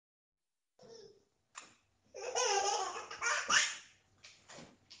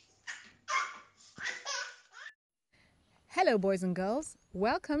Hello, boys and girls.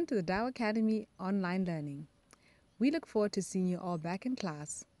 Welcome to the Dow Academy Online Learning. We look forward to seeing you all back in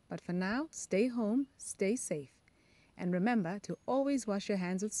class. But for now, stay home, stay safe. And remember to always wash your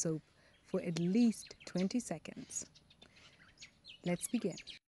hands with soap for at least 20 seconds. Let's begin.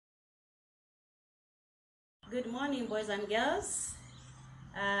 Good morning, boys and girls.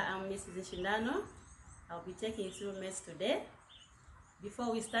 I'm Mrs. Shindano. I'll be taking you through maths today.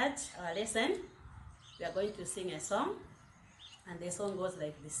 Before we start our lesson, we are going to sing a song. And the song goes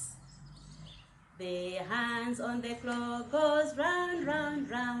like this. The hands on the clock goes round, round,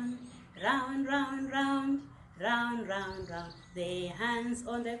 round, round, round, round, round, round, round. The hands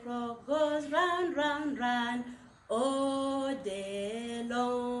on the clock goes round, round, round, all day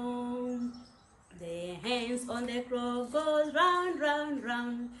long. The hands on the clock goes round, round,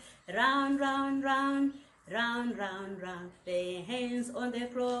 round, round, round, round, round, round, round. The hands on the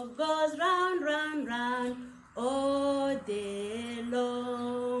clock goes round, round, round, all day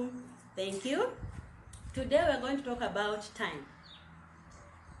long. Thank you. Today we are going to talk about time.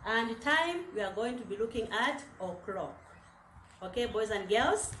 And time we are going to be looking at o'clock. Okay, boys and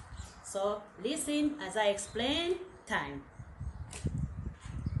girls? So listen as I explain time.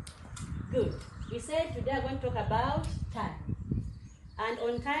 Good. We said today we are going to talk about time. And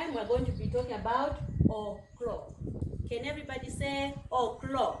on time we are going to be talking about o'clock. Can everybody say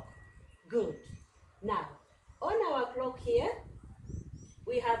o'clock? Good. Now, on our clock here,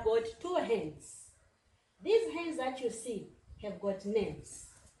 we have got two hands. These hands that you see have got names.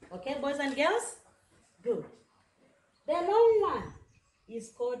 Okay, boys and girls? Good. The long one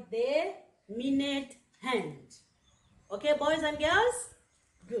is called the minute hand. Okay, boys and girls?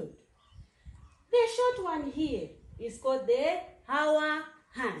 Good. The short one here is called the hour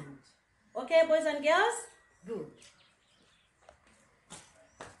hand. Okay, boys and girls? Good.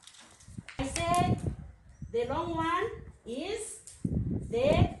 I said the long one is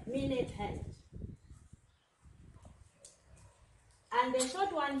the minute hand. And the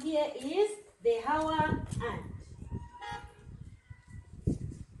short one here is the hour hand.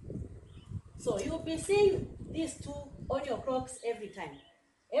 So you'll be seeing these two on your clocks every time.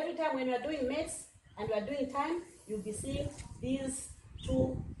 Every time when you are doing maths and you are doing time, you'll be seeing these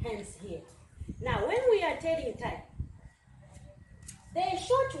two hands here. Now, when we are telling time, the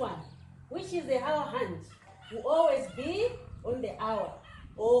short one, which is the hour hand, will always be on the hour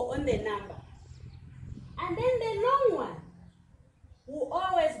or on the number. And then the long one will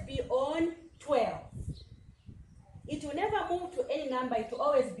always be on 12. It will never move to any number, it will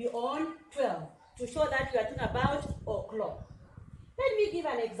always be on 12 to show that we are talking about o'clock. Let me give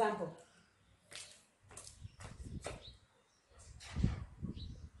an example.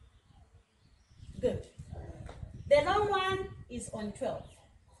 Good. The long one is on 12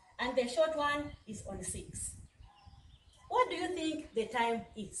 and the short one is on 6. What do you think the time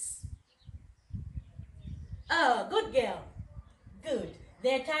is? Oh, good girl. Good.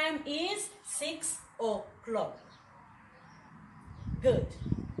 The time is 6 o'clock. Good.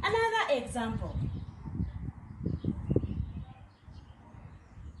 Another example.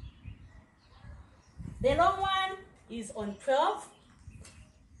 The long one is on 12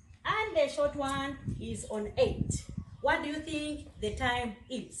 and the short one is on 8. What do you think the time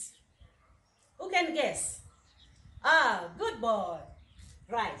is? Who can guess? Ah, good boy.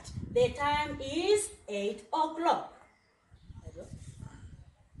 Right. The time is 8 o'clock.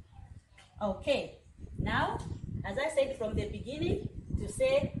 Okay. Now, as I said from the beginning, to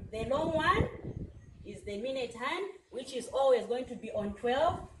say the long one is the minute hand, which is always going to be on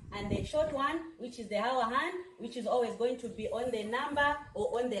 12, and the short one, which is the hour hand, which is always going to be on the number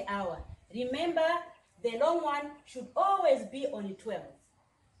or on the hour. Remember, the long one should always be on 12.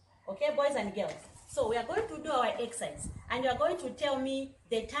 Okay, boys and girls? So we are going to do our exercise, and you are going to tell me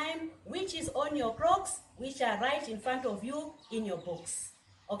the time which is on your clocks, which are right in front of you in your books.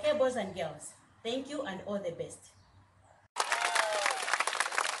 Okay, boys and girls? Thank you and all the best.